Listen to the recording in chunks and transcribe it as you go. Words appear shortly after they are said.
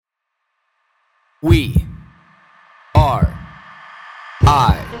We are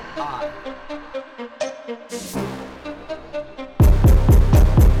I.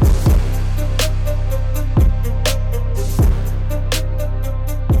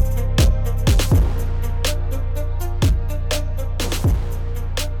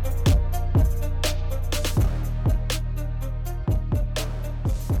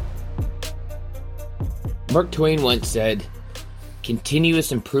 Mark Twain once said,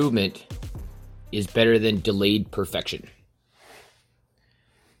 "Continuous improvement is better than delayed perfection."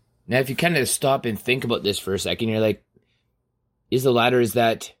 Now, if you kind of stop and think about this for a second, you're like, is the latter, is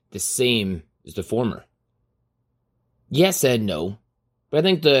that the same as the former? Yes and no. But I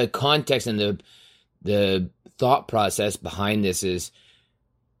think the context and the thought process behind this is,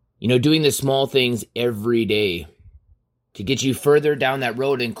 doing the small things every day to get you further down that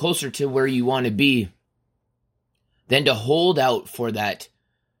road and closer to where you want to be, than to hold out for that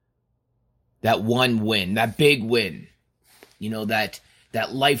one win, that big win, that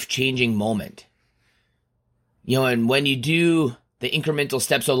life-changing moment. And when you do the incremental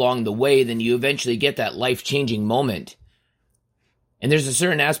steps along the way, then you eventually get that life-changing moment. And there's a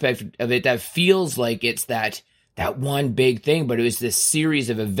certain aspect of it that feels like it's that one big thing, but it was this series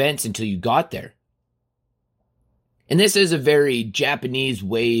of events until you got there. And this is a very Japanese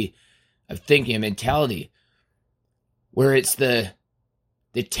way of thinking, a mentality, where it's the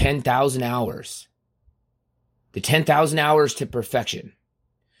 10,000 hours. The 10,000 hours to perfection.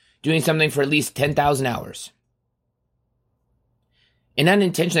 Doing something for at least 10,000 hours. And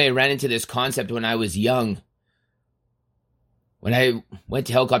unintentionally, I ran into this concept when I was young. When I went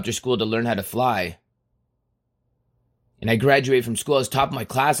to helicopter school to learn how to fly. And I graduated from school. I was top of my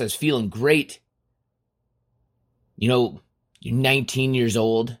class. I was feeling great. You're 19 years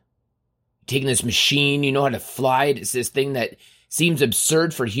old. Taking this machine, you know how to fly it. It's this thing that seems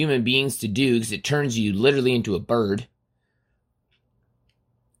absurd for human beings to do because it turns you literally into a bird.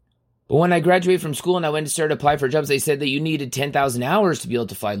 But when I graduated from school and I went to start to apply for jobs, they said that you needed 10,000 hours to be able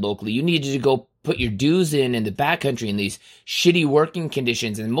to fly locally. You needed to go put your dues in the backcountry in these shitty working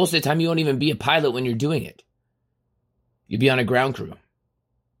conditions. And most of the time, you won't even be a pilot when you're doing it. You'd be on a ground crew.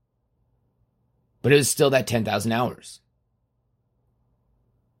 But it was still that 10,000 hours.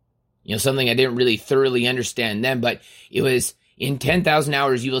 Something I didn't really thoroughly understand then, but it was in 10,000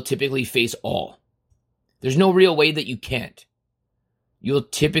 hours, you will typically face all. There's no real way that you can't. You'll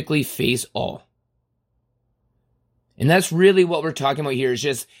typically face all. And that's really what we're talking about here is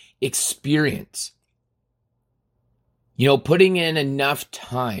just experience. Putting in enough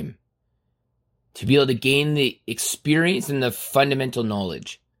time to be able to gain the experience and the fundamental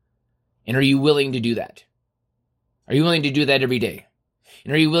knowledge. And are you willing to do that? Are you willing to do that every day?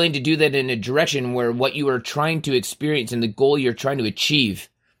 And are you willing to do that in a direction where what you are trying to experience and the goal you're trying to achieve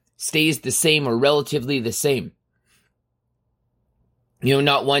stays the same or relatively the same?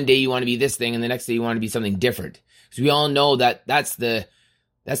 Not one day you want to be this thing and the next day you want to be something different. Because we all know that that's the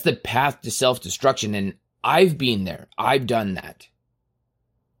path to self-destruction. And I've been there. I've done that.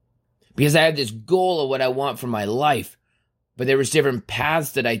 Because I have this goal of what I want for my life. But there was different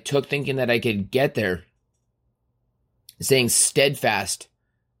paths that I took thinking that I could get there. Staying steadfast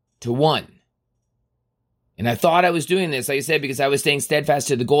to one. And I thought I was doing this, like I said, because I was staying steadfast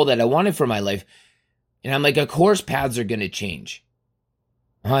to the goal that I wanted for my life. And I'm like, of course paths are going to change.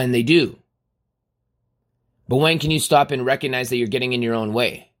 And they do. But when can you stop and recognize that you're getting in your own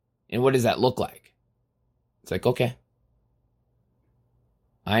way? And what does that look like? It's like, okay.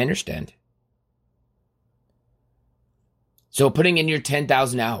 I understand. So putting in your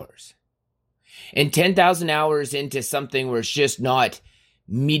 10,000 hours. And 10,000 hours into something where it's just not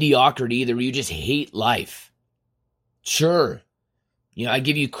mediocrity either, where you just hate life. Sure, I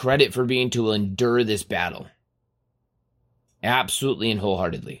give you credit for being able to endure this battle. Absolutely and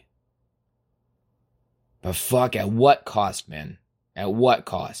wholeheartedly. But fuck, at what cost, man? At what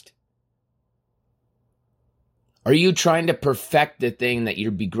cost? Are you trying to perfect the thing that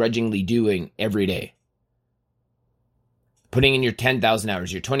you're begrudgingly doing every day? Putting in your 10,000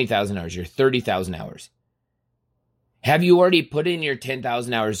 hours, your 20,000 hours, your 30,000 hours. Have you already put in your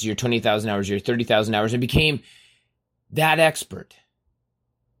 10,000 hours, your 20,000 hours, your 30,000 hours and became that expert?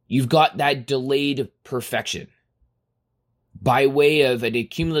 You've got that delayed perfection by way of an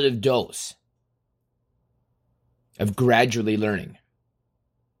accumulative dose of gradually learning.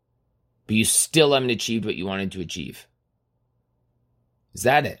 But you still haven't achieved what you wanted to achieve. Is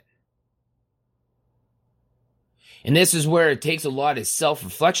that it? And this is where it takes a lot of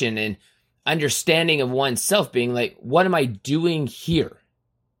self-reflection and understanding of oneself, being like, what am I doing here?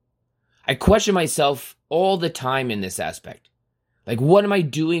 I question myself all the time in this aspect. Like, what am I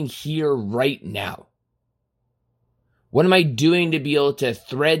doing here right now? What am I doing to be able to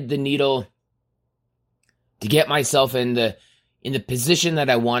thread the needle to get myself in the position that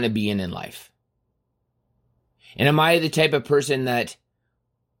I want to be in life? And am I the type of person that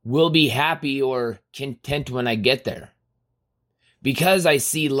will be happy or content when I get there? Because I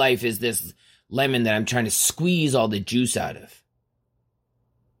see life as this lemon that I'm trying to squeeze all the juice out of.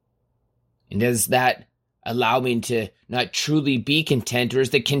 And does that allow me to not truly be content, or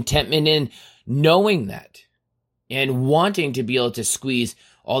is the contentment in knowing that and wanting to be able to squeeze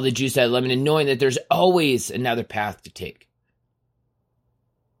all the juice out of the lemon and knowing that there's always another path to take?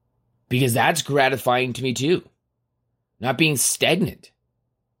 Because that's gratifying to me too. Not being stagnant.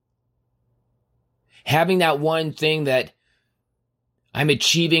 Having that one thing that I'm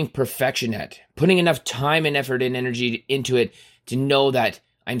achieving perfection at. Putting enough time and effort and energy into it to know that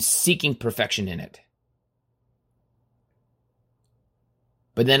I'm seeking perfection in it.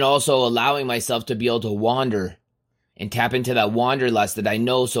 But then also allowing myself to be able to wander and tap into that wanderlust that I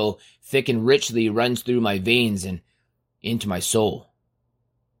know so thick and richly runs through my veins and into my soul.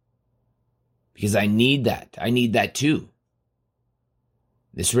 Because I need that. I need that too.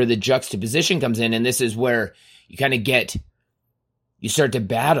 This is where the juxtaposition comes in, and this is where you start to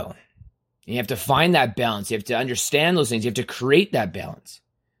battle. And you have to find that balance. You have to understand those things. You have to create that balance.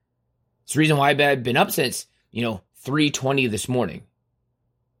 It's the reason why I've been up since, 3:20 this morning.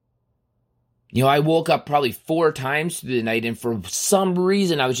 I woke up probably 4 times through the night, and for some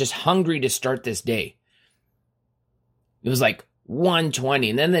reason, I was just hungry to start this day. It was like 1:20,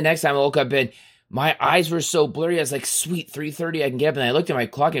 and then the next time I woke up, and my eyes were so blurry, I was like, sweet, 3:30, I can get up, and I looked at my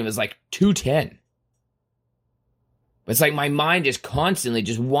clock, and it was like 2:10. But it's like my mind just constantly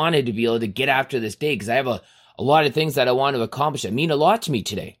just wanted to be able to get after this day, because I have a lot of things that I want to accomplish that mean a lot to me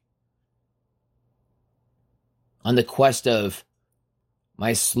today. On the quest of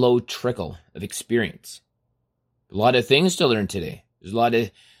my slow trickle of experience. A lot of things to learn today. There's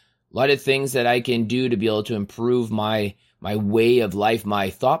a lot of things that I can do to be able to improve my way of life, my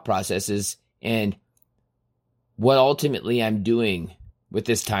thought processes, and what ultimately I'm doing with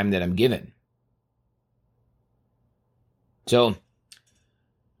this time that I'm given. So,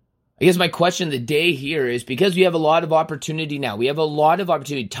 I guess my question of the day here is, because we have a lot of opportunity now. We have a lot of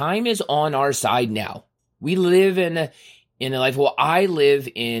opportunity. Time is on our side now. We live in a life. Well, I live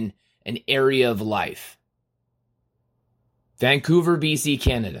in an area of life. Vancouver, BC,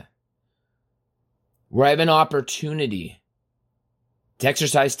 Canada. Where I have an opportunity to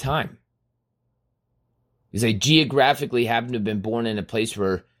exercise time. Because I geographically happen to have been born in a place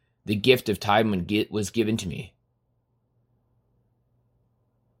where the gift of time was given to me.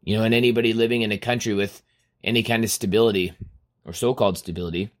 And anybody living in a country with any kind of stability, or so-called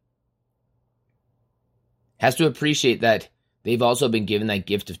stability, has to appreciate that they've also been given that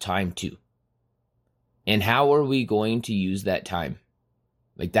gift of time too. And how are we going to use that time?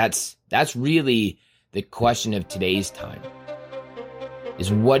 Like that's really the question of today's time.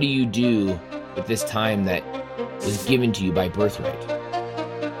 Is what do you do with this time that was given to you by birthright?